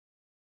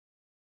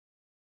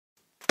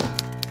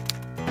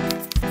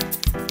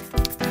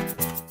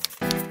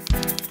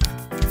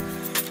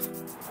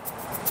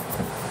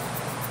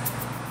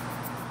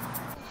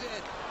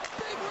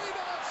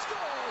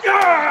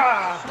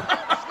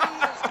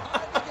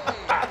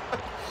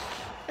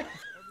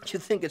You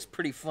think it's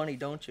pretty funny,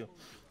 don't you?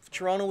 If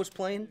Toronto was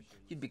playing,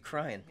 you'd be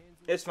crying.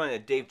 It's funny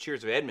that Dave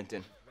cheers of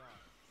Edmonton.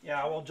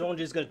 Yeah, well,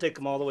 Jonesy's going to take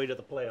them all the way to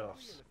the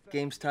playoffs.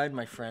 Game's tied,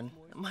 my friend.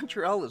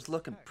 Montreal is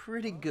looking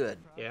pretty good.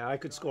 Yeah, I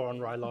could score on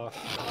Ryloff.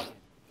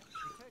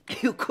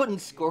 You couldn't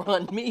score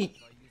on me.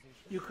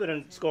 You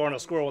couldn't score on a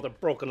squirrel with a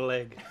broken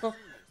leg.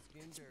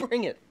 Let's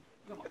bring it.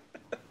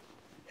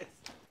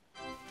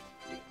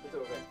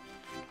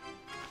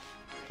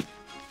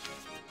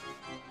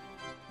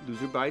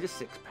 Loser buys a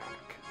six-pack.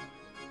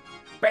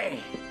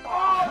 Bang!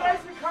 Oh, nice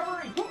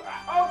recovery!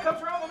 Oh,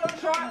 comes around with another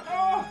shot.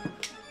 Oh,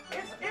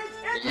 it's.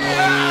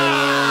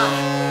 Yeah!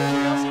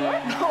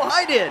 No,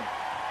 I did.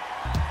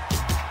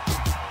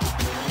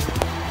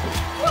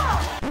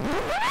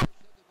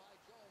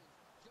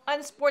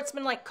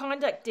 Unsportsmanlike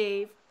conduct,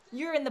 Dave.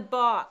 You're in the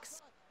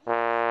box.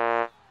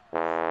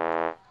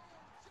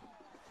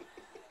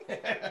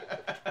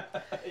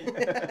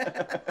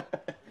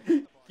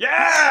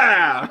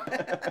 Yeah!